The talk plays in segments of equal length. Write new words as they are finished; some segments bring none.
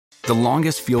The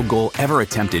longest field goal ever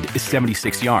attempted is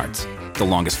 76 yards. The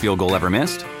longest field goal ever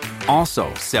missed?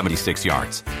 Also 76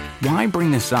 yards. Why bring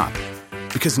this up?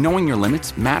 Because knowing your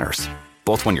limits matters,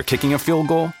 both when you're kicking a field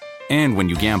goal and when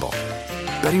you gamble.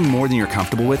 Betting more than you're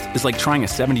comfortable with is like trying a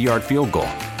 70-yard field goal.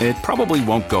 It probably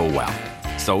won't go well.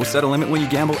 So set a limit when you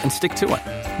gamble and stick to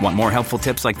it. Want more helpful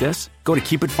tips like this? Go to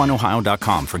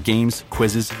keepitfunohio.com for games,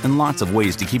 quizzes, and lots of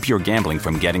ways to keep your gambling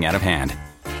from getting out of hand.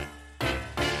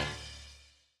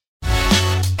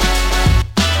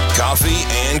 Coffee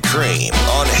and Cream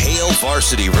on Hail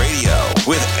Varsity Radio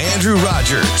with Andrew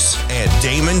Rogers and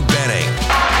Damon Benning.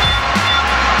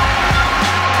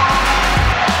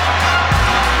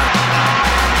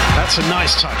 That's a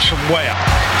nice touch from way up.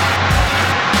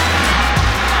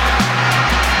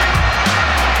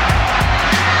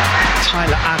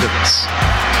 Tyler Adams.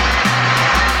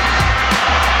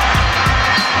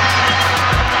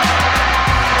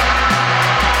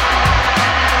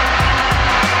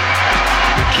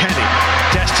 McKenny.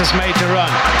 Dest has made the run.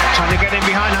 Trying to get in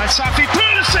behind Safi.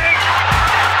 Pulisic!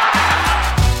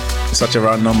 Such a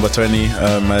round number, 20.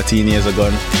 My teen years are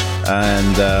gone.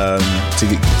 And to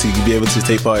be able to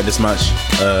take part in this match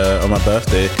on my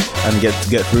birthday and get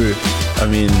through, I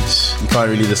mean, you can't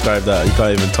really describe that. You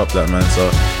can't even top that, man.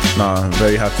 So, I'm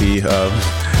very happy.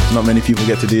 Not many people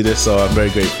get to do this, so I'm very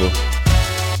grateful.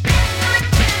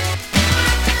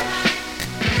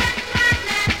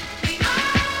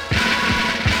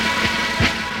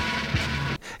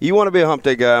 You want to be a hump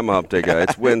day guy, I'm a hump day guy.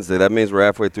 It's Wednesday. That means we're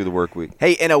halfway through the work week.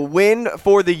 Hey, and a win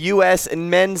for the U.S.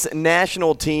 men's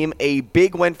national team, a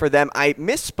big win for them. I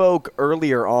misspoke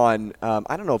earlier on.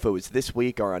 I don't know if it was this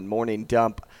week or on Morning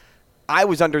Dump. I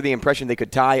was under the impression they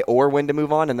could tie or win to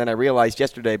move on, and then I realized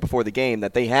yesterday before the game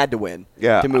that they had to win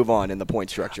to move on in the point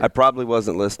structure. I probably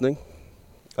wasn't listening.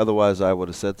 Otherwise, I would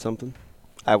have said something.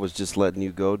 I was just letting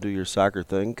you go do your soccer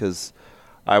thing because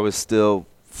I was still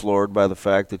floored by the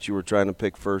fact that you were trying to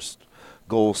pick first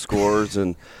goal scorers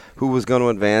and who was going to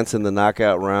advance in the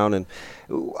knockout round. And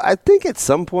I think at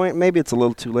some point, maybe it's a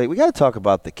little too late, we got to talk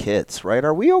about the kits, right?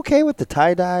 Are we okay with the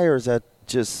tie-dye, or is that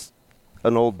just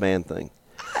an old man thing?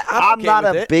 I'm okay not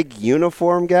a big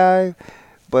uniform guy,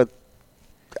 but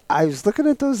I was looking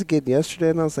at those again yesterday,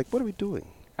 and I was like, what are we doing?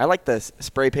 I like the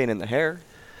spray paint in the hair.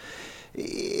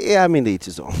 Yeah, I mean, each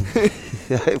his own.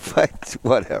 But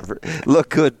whatever. Look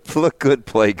good,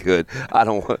 play good.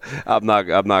 I'm not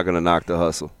going to knock the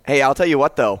hustle. Hey, I'll tell you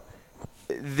what though.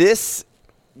 This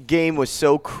game was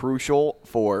so crucial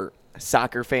for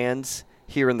soccer fans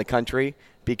here in the country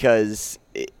because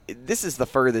this is the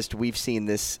furthest we've seen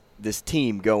this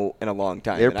team go in a long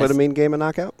time. You ever played a mean game of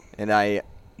knockout?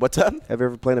 What's up? Have you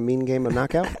ever played a mean game of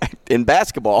knockout? In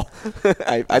basketball.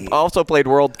 I've also played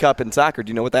World Cup in soccer. Do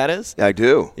you know what that is? I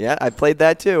do. Yeah, I played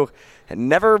that too. Had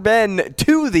never been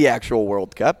to the actual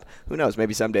World Cup. Who knows?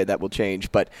 Maybe someday that will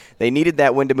change. But they needed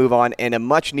that win to move on, and a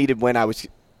much-needed win I was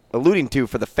alluding to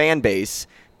for the fan base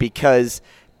because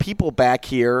people back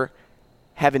here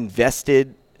have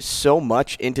invested so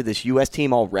much into this U.S.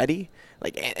 team already.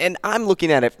 And I'm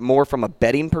looking at it more from a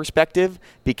betting perspective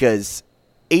because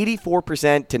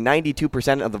 84% to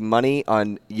 92% of the money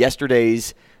on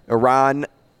yesterday's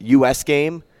Iran-U.S.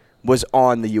 game was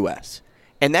on the U.S.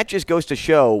 And that just goes to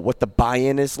show what the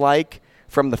buy-in is like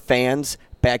from the fans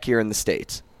back here in the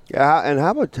States. Yeah, and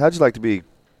how'd you like to be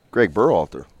Greg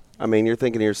Berhalter? I mean, you're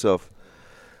thinking to yourself,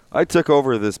 I took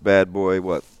over this bad boy,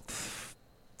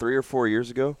 3 or 4 years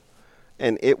ago?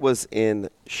 And it was in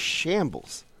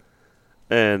shambles.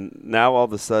 And now all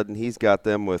of a sudden he's got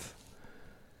them with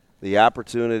the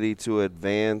opportunity to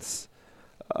advance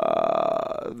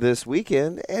this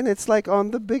weekend, and it's like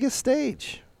on the biggest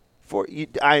stage.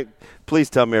 Please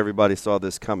tell me everybody saw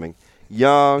this coming.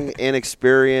 Young,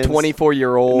 inexperienced,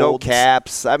 24-year-old, no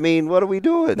caps. I mean, what are we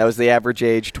doing? That was the average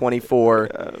age,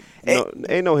 24.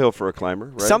 Ain't no hill for a climber,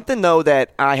 right? Something though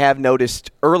that I have noticed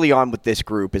early on with this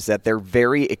group is that they're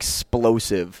very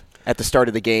explosive at the start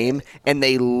of the game, and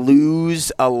they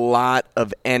lose a lot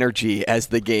of energy as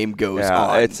the game goes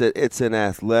on. It's an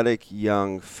athletic,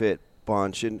 young, fit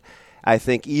bunch, and I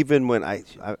think even when I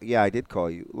did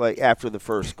call you like after the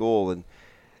first goal,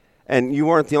 and you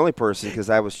weren't the only person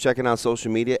because I was checking out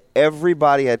social media.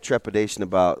 Everybody had trepidation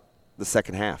about the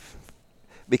second half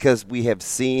because we have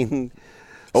seen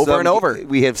and over.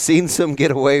 We have seen some get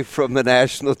away from the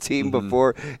national team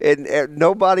before, and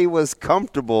nobody was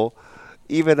comfortable.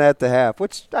 Even at the half,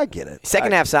 which I get it.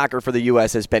 Second half soccer for the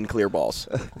U.S. has been clear balls.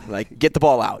 Like, get the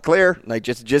ball out. Clear. Like,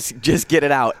 just get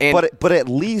it out. And but at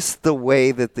least the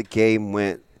way that the game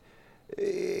went,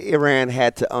 Iran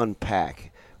had to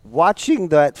unpack. Watching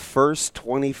that first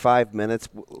 25 minutes,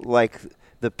 like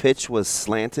the pitch was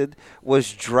slanted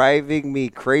was driving me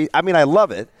crazy. I mean, I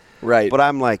love it. Right. But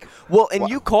I'm like, well, and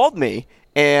you called me,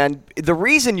 and the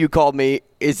reason you called me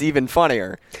is even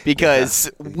funnier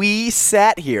because we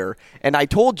sat here, and I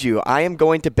told you I am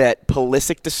going to bet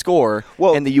Pulisic to score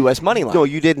in the U.S. money line. No,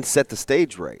 you didn't set the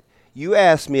stage right. You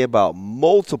asked me about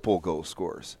multiple goal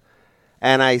scores.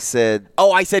 And I said...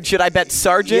 Oh, I said, should I bet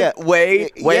Sargent, Weah,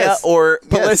 or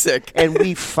Pulisic? Yes. And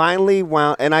we finally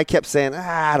wound... And I kept saying,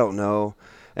 I don't know.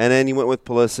 And then you went with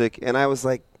Pulisic, and I was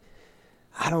like,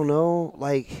 I don't know.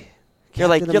 Like, you're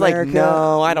like,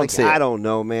 no, I don't see it. I don't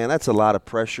know, man. That's a lot of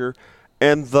pressure.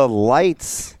 And the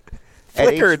lights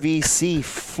flickered. At HVC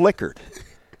flickered.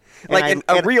 Like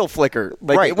a real flicker.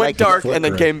 Like right, it went dark and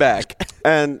then came back.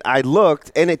 And I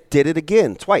looked, and it did it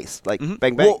again, twice. Like, bang,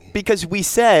 bang. Well, because we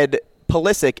said...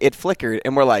 Pulisic, it flickered,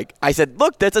 and I said,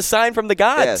 look, that's a sign from the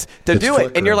gods to do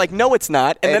it. And you're like, no, it's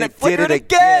not. And then it flickered did it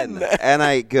again. And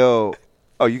I go,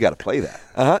 oh, you got to play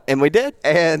that. And we did.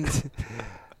 And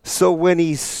so when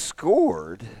he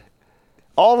scored,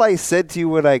 all I said to you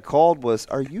when I called was,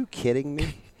 are you kidding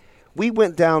me? We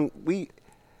went down,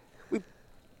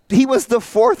 he was the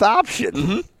fourth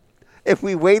option. If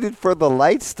we waited for the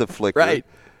lights to flicker. Right.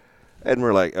 And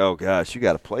we're like, oh, gosh, you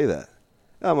got to play that.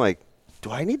 I'm like, do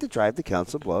I need to drive to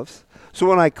Council Bluffs? So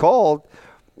when I called,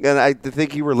 and I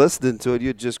think you were listening to it, you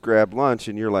had just grabbed lunch,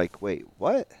 and you're like, wait,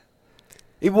 what?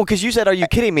 Well, because you said, are you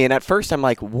kidding me? And at first I'm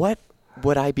like, what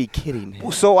would I be kidding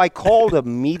him? So I called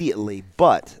immediately,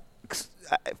 but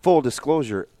full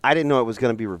disclosure, I didn't know it was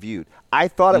going to be reviewed. I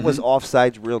thought it was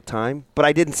offsides real time, but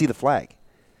I didn't see the flag.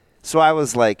 So I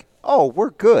was like, oh,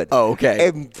 we're good. Oh, okay.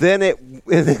 And then it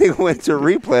went to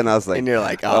replay, and I was like, and you're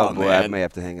like, oh boy, man. I may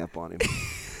have to hang up on him.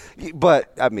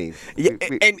 But, I mean.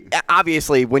 And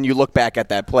obviously, when you look back at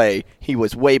that play, he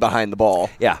was way behind the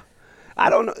ball. Yeah. I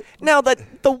don't know. Now,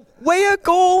 the Weah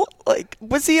goal, like,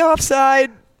 was he offside?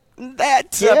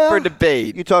 That's up for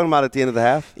debate. You talking about at the end of the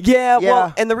half? Yeah,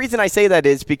 well, and the reason I say that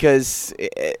is because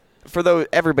for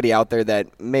everybody out there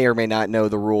that may or may not know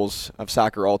the rules of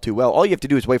soccer all too well, all you have to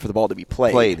do is wait for the ball to be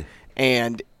played.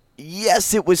 And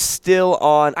yes, it was still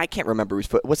on. I can't remember whose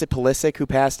foot. Was it Pulisic who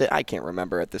passed it? I can't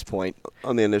remember at this point.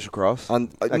 On the initial cross? I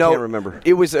can't remember.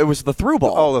 It was the through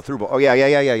ball. Oh, the through ball. Oh,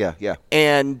 yeah.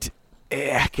 And,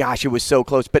 gosh, it was so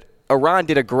close. But Iran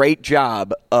did a great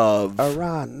job of.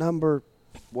 Iran, number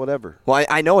whatever. Well,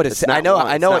 I know it is. I know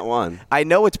it. I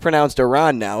know it's pronounced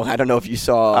Iran now. I don't know if you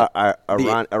saw.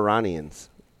 Iranians.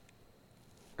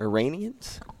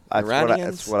 Iranians?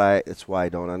 That's why I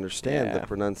don't understand the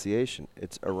pronunciation.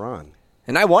 It's Iran.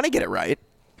 And I want to get it right.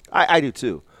 I do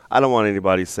too. I don't want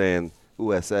anybody saying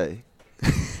USA.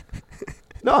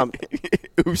 No, I'm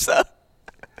USA.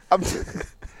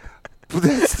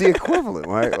 That's the equivalent.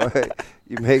 Why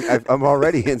I'm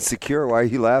already insecure. Why are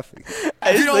you laughing?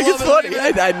 I just think it's funny.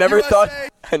 I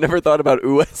never thought about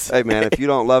USA. Hey man, if you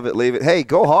don't love it, leave it. Hey,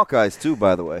 go Hawkeyes too,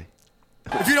 by the way.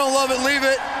 If you don't love it, leave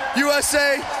it.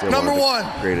 USA, Still number one.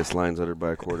 one. Greatest lines uttered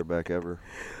by a quarterback ever.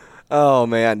 Oh,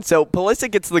 man. So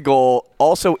Pulisic gets the goal,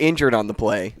 also injured on the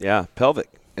play. Yeah, pelvic.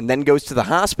 And then goes to the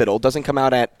hospital, doesn't come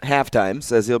out at halftime.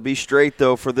 Says he'll be straight,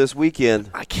 though, for this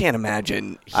weekend. I can't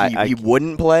imagine he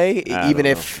wouldn't play, even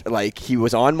if he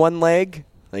was on one leg.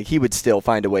 Like, he would still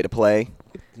find a way to play.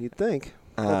 You'd think.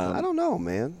 I don't know,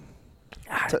 man.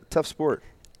 Tough sport.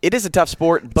 It is a tough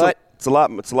sport, but it's a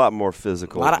lot more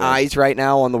physical. A lot of eyes right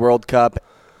now on the World Cup.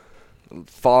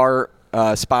 Far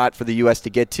spot for the U.S. to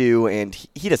get to, and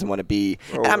he doesn't want to be.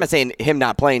 I'm not saying him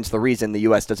not playing is the reason the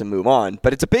U.S. doesn't move on,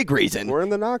 but it's a big reason. We're in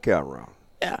the knockout round.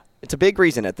 Yeah, it's a big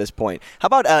reason at this point. How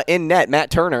about in net, Matt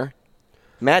Turner?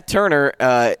 Matt Turner,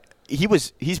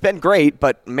 he's been great,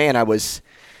 but man, I was,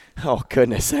 on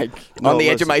the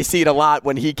edge of my seat a lot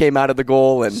when he came out of the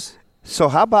goal. And so,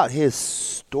 how about his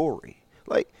story?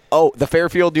 The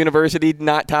Fairfield University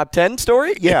not top 10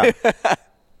 story? Yeah.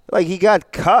 Like, he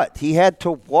got cut. He had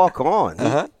to walk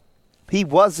on. He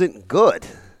wasn't good.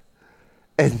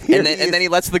 And then he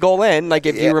lets the goal in, like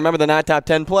if you remember the not top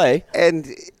 10 play.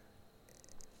 And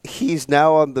he's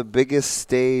now on the biggest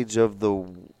stage of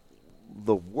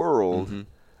the world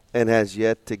and has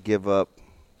yet to give up.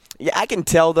 Yeah, I can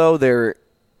tell, though, there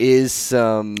is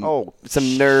some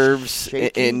nerves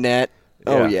in net.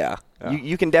 Yeah. Oh, yeah.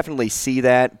 You can definitely see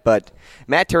that. But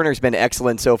Matt Turner's been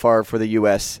excellent so far for the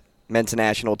U.S. men's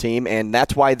national team, and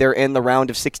that's why they're in the round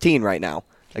of 16 right now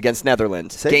against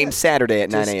Netherlands. Saturday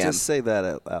at 9 a.m. Just say that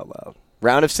out loud.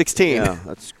 Round of 16. Yeah,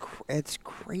 it's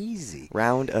crazy.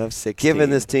 Round of 16.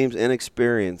 Given this team's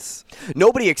inexperience.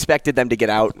 Nobody expected them to get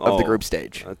out of the group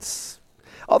stage.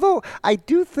 Although I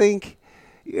do think,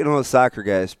 the soccer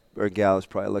guys or gals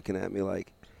probably looking at me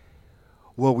like,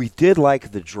 Well, we did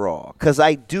like the draw because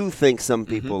I do think some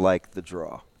people like the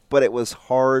draw, but it was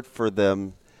hard for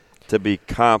them to be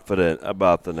confident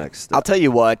about the next step. I'll tell you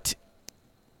what,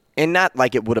 and not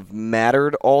like it would have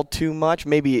mattered all too much.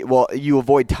 Maybe, well, you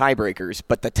avoid tiebreakers,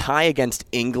 but the tie against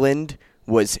England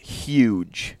was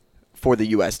huge for the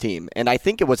U.S. team. And I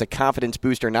think it was a confidence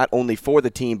booster not only for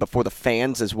the team but for the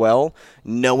fans as well,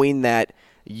 knowing that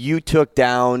you took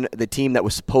down the team that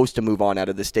was supposed to move on out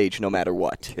of the stage no matter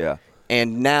what. Yeah.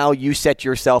 And now you set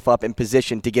yourself up in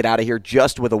position to get out of here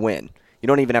just with a win. You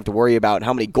don't even have to worry about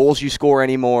how many goals you score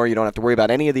anymore. You don't have to worry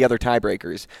about any of the other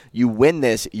tiebreakers. You win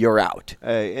this, you're out.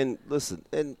 Hey, and listen,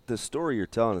 and the story you're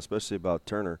telling, especially about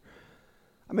Turner,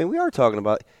 I mean, we are talking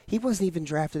about he wasn't even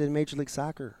drafted in Major League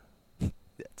Soccer.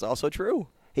 That's also true.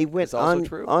 He went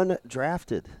true.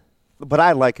 undrafted. But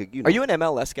I like it. Are you an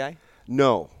MLS guy?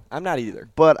 No. I'm not either.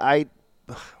 But I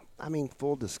mean,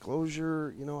 full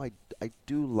disclosure, I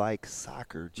do like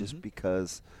soccer just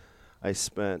because I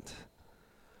spent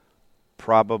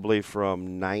probably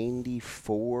from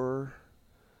 94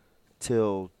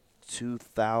 till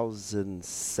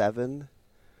 2007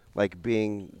 like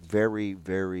being very,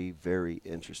 very, very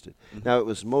interested. Now, it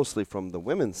was mostly from the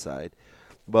women's side,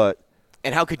 but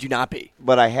and how could you not be?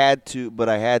 But I had to.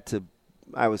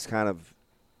 I was kind of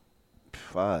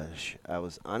fudge. I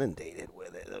was inundated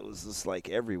with it. It was just like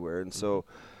everywhere. And so,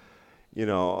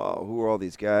 who are all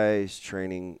these guys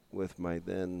training with my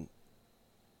then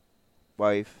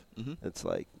wife? It's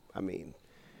like, I mean,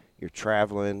 you're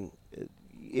traveling.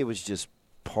 It was just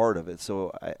part of it.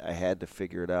 So I had to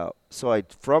figure it out. So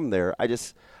from there, I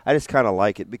just kind of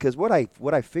like it because what I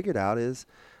figured out is,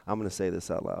 I'm going to say this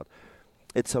out loud.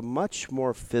 It's a much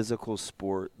more physical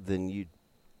sport than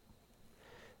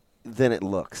it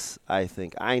looks, I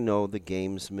think. I know the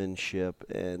gamesmanship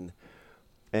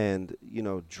and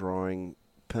drawing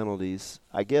penalties.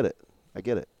 I get it.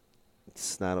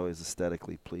 It's not always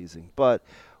aesthetically pleasing. But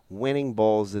winning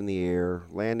balls in the air,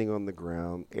 landing on the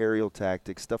ground, aerial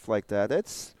tactics, stuff like that,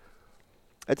 it's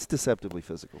deceptively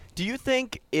physical. Do you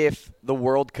think if the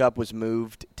World Cup was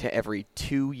moved to every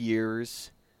 2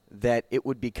 years that it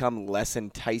would become less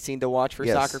enticing to watch for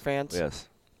soccer fans? Yes.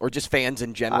 Or just fans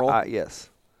in general? Yes.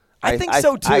 I think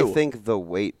so, too. I think the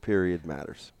wait period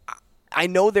matters. I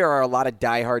know there are a lot of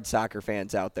diehard soccer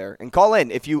fans out there. And call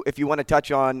in if you want to touch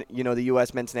on, the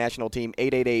U.S. men's national team,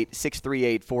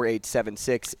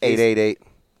 888-638-4876. 888.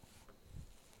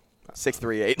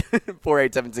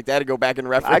 638-4876. I had to go back and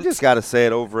reference. I just got to say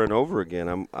it over and over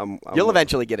again. You'll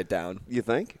eventually get it down. You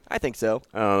think? I think so.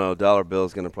 I don't know. Dollar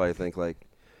Bill's going to probably think like,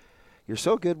 you're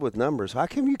so good with numbers. How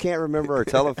come you can't remember our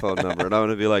telephone number? And I'm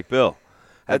going to be like, Bill,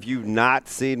 have you not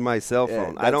seen my cell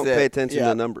phone? I don't pay attention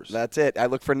to numbers. That's it. I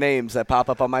look for names that pop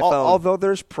up on my phone. Although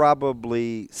there's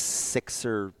probably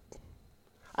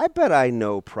I bet I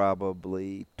know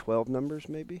probably 12 numbers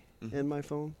maybe in my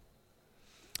phone.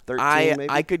 13 maybe.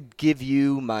 I could give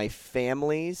you my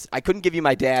family's. I couldn't give you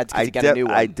my dad's because he got a new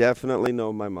one. I definitely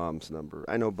know my mom's number.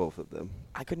 I know both of them.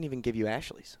 I couldn't even give you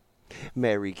Ashley's.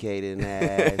 Mary Kate and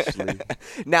Ashley.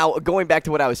 Now, going back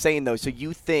to what I was saying, though, so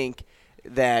you think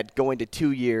that going to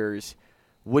 2 years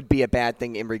would be a bad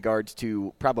thing in regards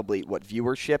to probably,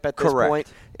 viewership at this point?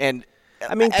 And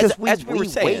I mean, because we were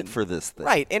saying, wait for this thing.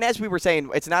 Right, and as we were saying,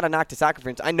 it's not a knock to soccer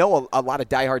fans. I know a lot of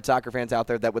diehard soccer fans out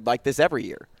there that would like this every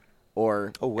year.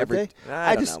 Or would they?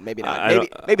 I don't know. Maybe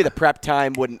not. Maybe the prep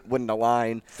time wouldn't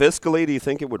align. Fiscally, do you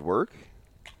think it would work?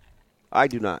 I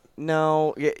do not.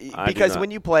 No, because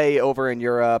when you play over in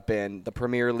Europe and the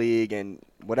Premier League and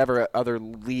whatever other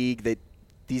league that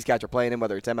these guys are playing in,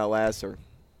 whether it's MLS or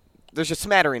there's a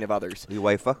smattering of others.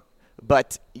 UEFA.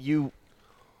 But you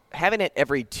having it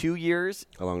every 2 years,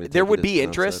 How long did it there take would you to be pronounce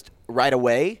interest right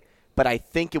away, but I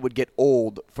think it would get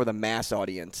old for the mass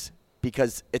audience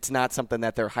because it's not something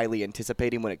that they're highly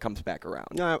anticipating when it comes back around.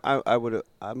 No,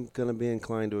 I'm going to be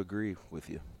inclined to agree with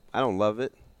you. I don't love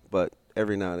it, but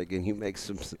every now and again you make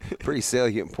some pretty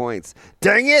salient points.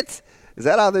 Dang it! Is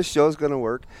that how this show's going to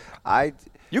work?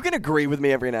 You can agree with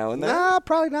me every now and then. Nah,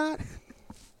 probably not.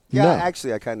 Yeah, No.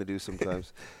 actually I kind of do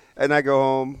sometimes. And I go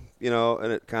home,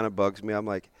 and it kind of bugs me. I'm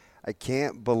like, I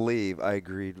can't believe I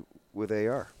agreed with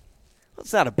AR. Well,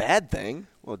 it's not a bad thing.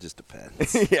 Well, it just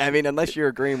depends. Yeah, I mean, unless you're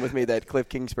agreeing with me that Cliff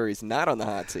Kingsbury's not on the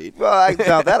hot seat. Well,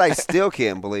 now that I still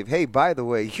can't believe. Hey, by the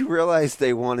way, you realize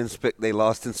they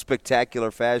lost in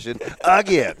spectacular fashion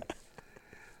again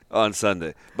on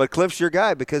Sunday. But Cliff's your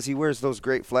guy because he wears those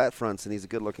great flat fronts and he's a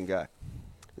good-looking guy.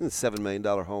 It's a $7 million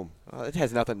home Well, it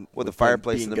has nothing with a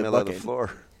fireplace in the being middle of the good-looking.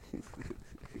 floor.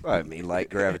 Well, I mean, like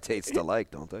gravitates to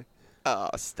like, don't they? Oh,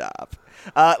 stop.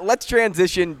 Let's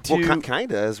transition to... Well,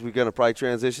 kind of, as we're going to probably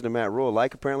transition to Matt Rule.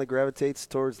 Like apparently gravitates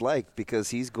towards Like because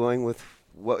he's going with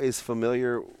what is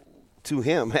familiar to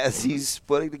him as he's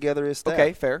putting together his staff.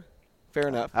 Okay, fair. Fair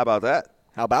enough. How about that?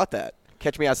 How about that?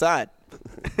 Catch me outside.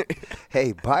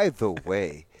 Hey, by the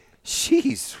way,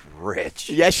 she's rich.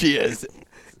 Yes, she is.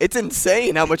 It's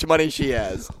insane how much money she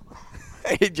has.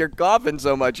 You're coughing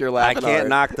so much you're I laughing can't hard.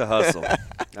 knock the hustle.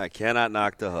 I cannot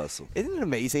knock the hustle. Isn't it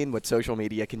amazing what social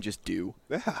media can just do?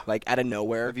 Yeah. Like out of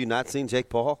nowhere. Have you not seen Jake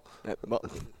Paul? Well,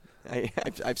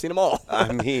 I've seen them all.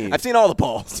 I mean, I've seen all the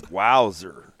Pauls.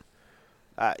 Wowzer.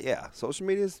 Yeah, social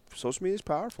media is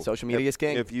powerful. Social media is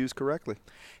king. if used correctly.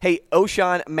 Hey,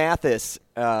 O'Shawn Mathis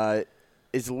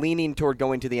is leaning toward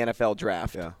going to the NFL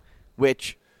draft,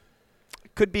 which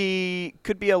could be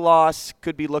a loss,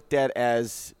 could be looked at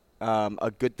as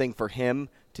a good thing for him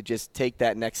to just take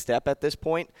that next step at this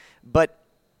point. But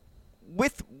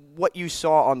with what you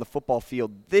saw on the football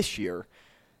field this year,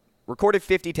 recorded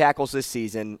 50 tackles this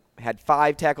season, had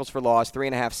 5 tackles for loss,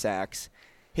 3.5 sacks.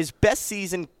 His best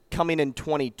season coming in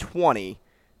 2020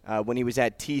 when he was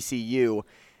at TCU.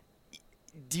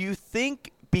 Do you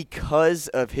think because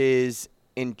of his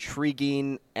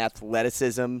intriguing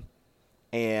athleticism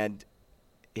and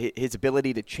his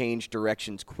ability to change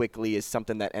directions quickly is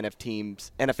something that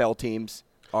NFL teams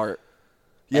are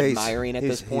admiring at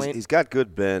this point? He's got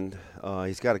good bend.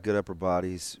 He's got a good upper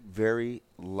body. He's very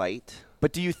light.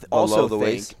 But do you also the think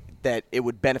waist. that it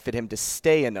would benefit him to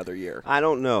stay another year? I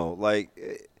don't know.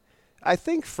 I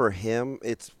think for him,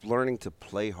 it's learning to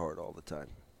play hard all the time.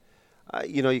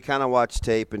 You kind of watch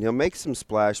tape, and he'll make some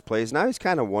splash plays. Now he's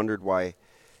kind of wondered why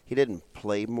he didn't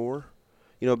play more,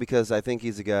 because I think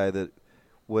he's a guy that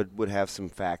would have some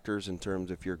factors in terms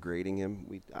if you're grading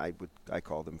him. I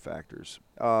call them factors.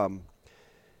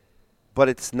 But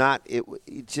it's not.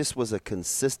 It just was a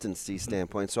consistency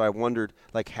standpoint. So I wondered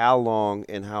how long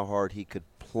and how hard he could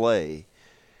play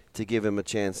to give him a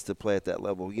chance to play at that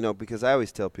level. Because I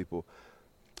always tell people,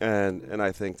 and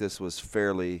I think this was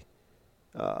fairly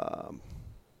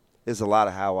is a lot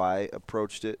of how I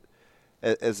approached it.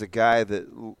 As a guy that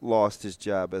lost his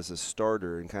job as a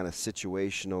starter and kind of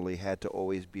situationally had to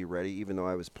always be ready, even though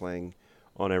I was playing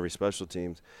on every special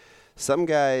teams. Some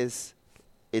guys,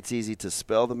 it's easy to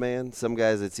spell the man. Some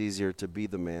guys, it's easier to be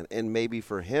the man. And maybe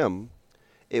for him,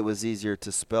 it was easier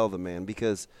to spell the man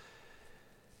because,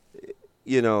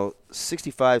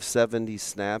 65, 70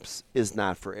 snaps is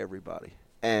not for everybody.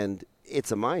 And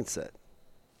it's a mindset.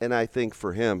 And I think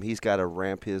for him, he's got to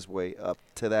ramp his way up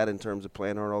to that in terms of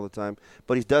playing hard all the time.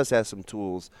 But he does have some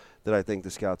tools that I think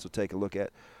the scouts will take a look at.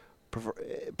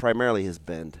 Primarily his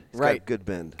bend. He's got good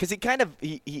bend. Because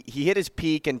he hit his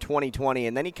peak in 2020,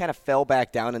 and then he kind of fell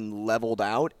back down and leveled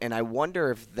out. And I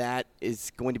wonder if that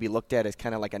is going to be looked at as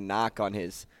kind of like a knock on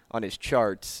his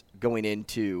charts going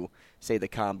into, say, the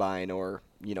combine or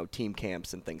team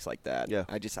camps and things like that. Yeah.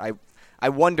 I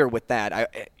wonder with that.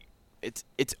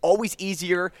 It's always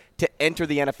easier to enter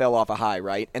the NFL off a high,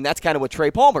 right? And that's kind of what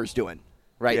Trey Palmer's doing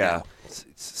now. Yeah, it's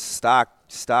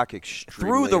stock extremely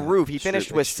through the roof. He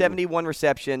finished with 71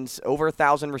 receptions, over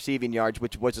 1,000 receiving yards,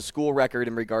 which was a school record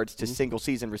in regards to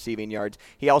single-season receiving yards.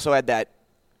 He also had that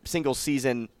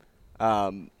single-season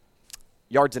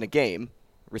yards in a game,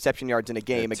 reception yards in a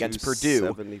game against Purdue.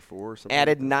 74 or something.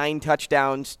 Added 9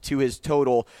 touchdowns to his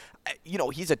total.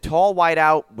 He's a tall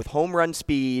wideout with home run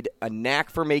speed, a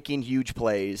knack for making huge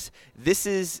plays. This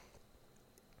is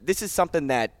something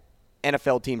that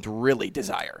NFL teams really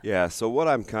desire. Yeah, so what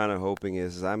I'm kind of hoping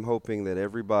is I'm hoping that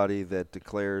everybody that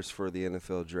declares for the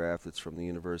NFL draft that's from the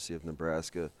University of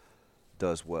Nebraska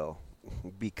does well.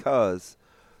 Because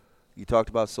you talked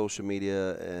about social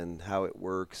media and how it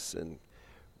works and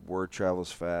word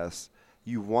travels fast.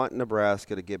 You want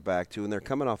Nebraska to get back to, and they're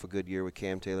coming off a good year with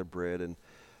Cam Taylor-Britt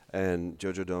and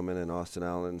JoJo Domann and Austin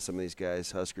Allen and some of these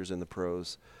guys, Huskers in the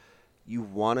pros. You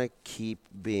want to keep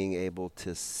being able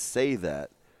to say that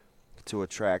to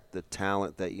attract the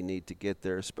talent that you need to get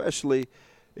there, especially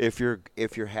if you're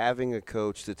having a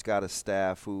coach that's got a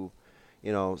staff who,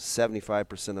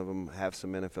 75% of them have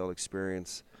some NFL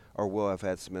experience or will have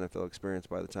had some NFL experience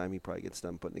by the time he probably gets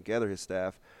done putting together his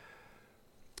staff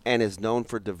and is known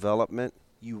for development.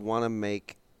 You want to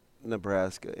make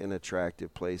Nebraska an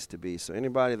attractive place to be. So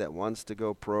anybody that wants to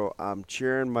go pro, I'm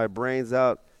cheering my brains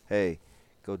out. Hey,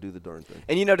 go do the darn thing.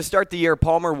 And, to start the year,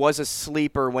 Palmer was a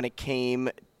sleeper when it came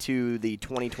to the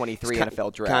 2023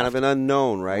 NFL draft. Kind of an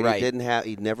unknown, right? Right.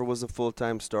 He never was a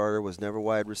full-time starter, was never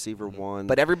wide receiver one.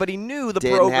 But everybody knew the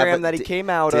program that he came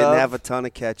out of. Didn't have a ton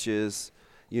of catches,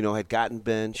 had gotten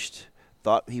benched,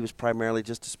 thought he was primarily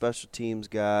just a special teams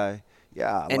guy.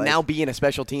 Yeah. And now being a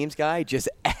special teams guy just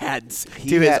adds to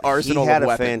he his had, arsenal he had of a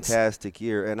weapons. fantastic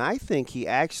year, and I think he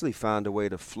actually found a way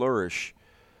to flourish,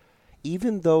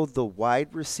 even though the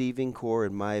wide receiving core,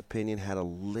 in my opinion, had a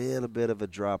little bit of a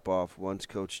drop-off once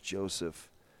Coach Joseph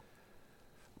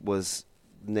was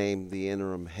named the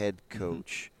interim head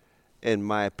coach, in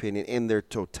my opinion, in their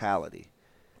totality.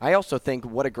 I also think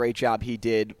what a great job he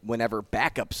did whenever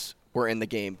backups were in the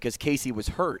game because Casey was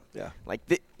hurt. Yeah. Like,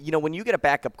 when you get a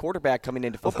backup quarterback coming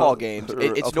into football games,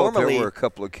 it's There normally were a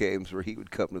couple of games where he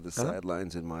would come to the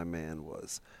sidelines, and my man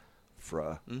was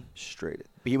frustrated.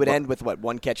 he would end with,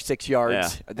 1 catch, 6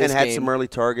 yards. And This had game, some early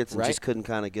targets and right? just couldn't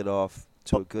kind of get off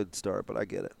to a good start, but I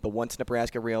get it. But once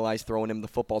Nebraska realized throwing him the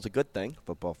football is a good thing,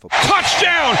 Football.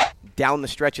 Touchdown! down the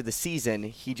stretch of the season,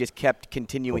 he just kept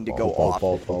continuing to go off.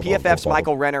 PFF's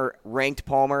Michael Renner ranked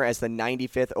Palmer as the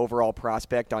 95th overall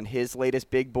prospect on his latest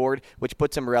big board, which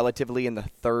puts him relatively in the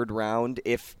 3rd round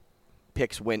if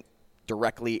picks went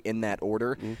directly in that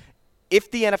order. If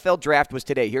the NFL draft was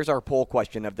today, here's our poll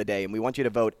question of the day, and we want you to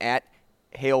vote at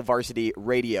Hail Varsity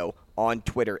Radio on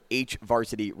Twitter. H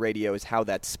Varsity Radio is how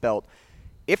that's spelled.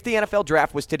 If the NFL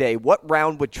draft was today, what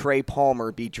round would Trey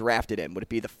Palmer be drafted in? Would it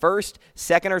be the 1st,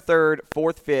 2nd, or 3rd,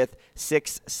 4th, 5th,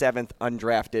 6th, 7th,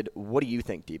 undrafted? What do you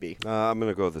think, DB? I'm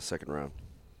going to go with the 2nd round.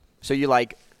 So you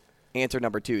like answer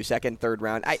number 2, 2nd, 3rd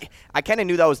round. I kind of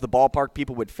knew that was the ballpark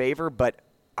people would favor, but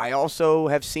I also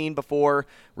have seen before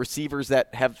receivers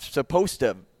that have supposed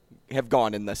to have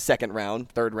gone in the 2nd round,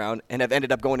 3rd round, and have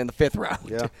ended up going in the 5th round.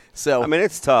 Yeah. So I mean,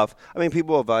 it's tough. I mean,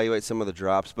 people evaluate some of the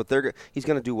drops, but he's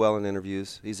going to do well in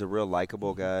interviews. He's a real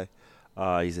likable guy.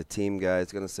 He's a team guy.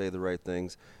 He's going to say the right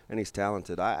things, and he's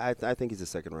talented. I think he's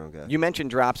a 2nd round guy. you mentioned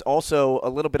drops. Also, a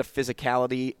little bit of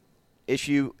physicality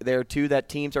issue there, too, that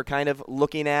teams are kind of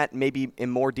looking at maybe in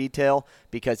more detail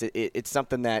because it's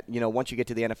something that, once you get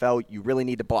to the NFL, you really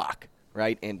need to block,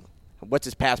 right? And what's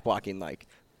his pass blocking like?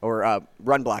 Or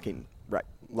run blocking, right?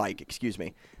 Excuse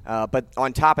me. But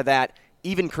on top of that,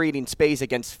 even creating space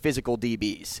against physical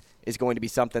DBs is going to be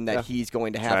something that he's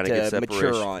going to have to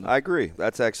mature on. I agree.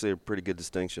 That's actually a pretty good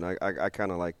distinction. I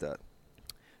kind of like that.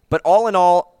 But all in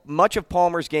all, much of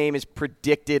Palmer's game is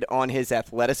predicted on his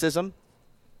athleticism,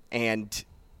 and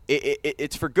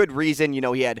it's for good reason.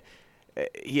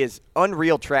 He has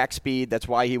unreal track speed. That's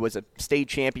why he was a state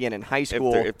champion in high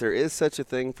school. If there is such a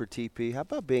thing for TP, how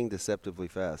about being deceptively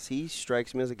fast? He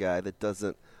strikes me as a guy that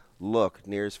doesn't look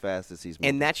near as fast as he's moving.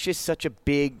 And that's just such a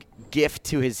big gift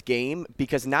to his game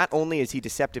because not only is he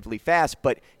deceptively fast,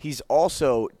 but he's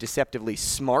also deceptively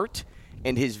smart,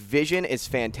 and his vision is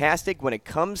fantastic when it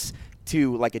comes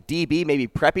to like a DB maybe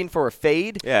prepping for a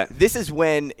fade. Yeah. This is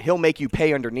when he'll make you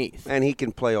pay underneath. And he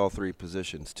can play all 3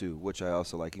 positions, too, which I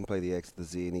also like. He can play the X, the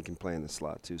Z, and he can play in the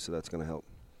slot, too, so that's going to help.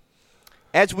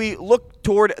 As we look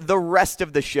toward the rest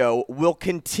of the show, we'll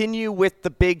continue with the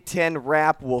Big Ten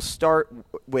wrap. We'll start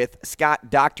with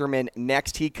Scott Docterman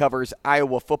next. He covers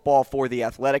Iowa football for The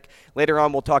Athletic. Later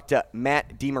on, we'll talk to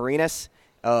Matt DeMarinis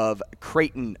of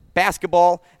Creighton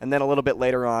basketball. And then a little bit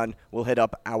later on, we'll hit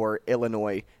up our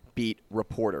Illinois beat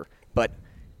reporter. But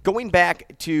going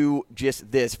back to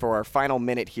just this for our final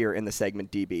minute here in the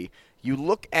segment, DB, you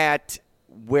look at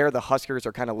where the Huskers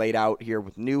are kind of laid out here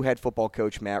with new head football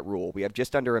coach Matt Rhule. We have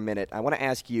just under a minute. I want to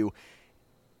ask you,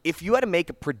 if you had to make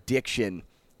a prediction,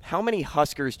 how many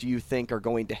Huskers do you think are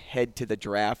going to head to the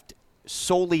draft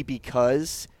solely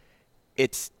because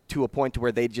it's to a point to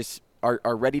where they just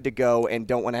are ready to go and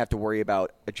don't want to have to worry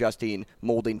about adjusting,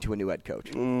 molding to a new head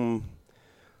coach?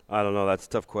 I don't know. That's a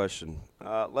tough question.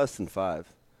 Less than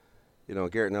 5.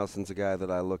 Garrett Nelson's a guy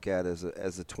that I look at as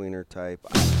a tweener type.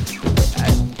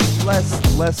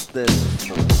 Less than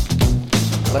 4.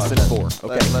 Less than 4.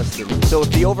 Okay. Less than. So if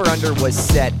the over/under was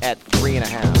set at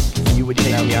 3.5, you would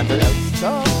take the under? That's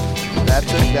tough.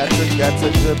 That's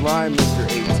a good line, Mr.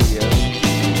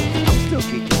 ATS. I'm still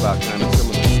thinking about kind of some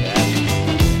of the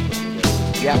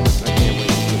stats. Yeah. I can't wait.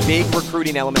 Big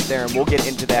recruiting element there, and we'll get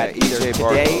into that either EJ today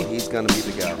Barlow, he's going to be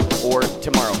the guy. or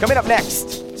tomorrow. Coming up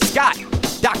next, Scott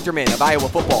Docterman of Iowa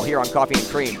football here on Coffee and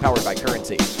Cream, powered by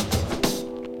Currency.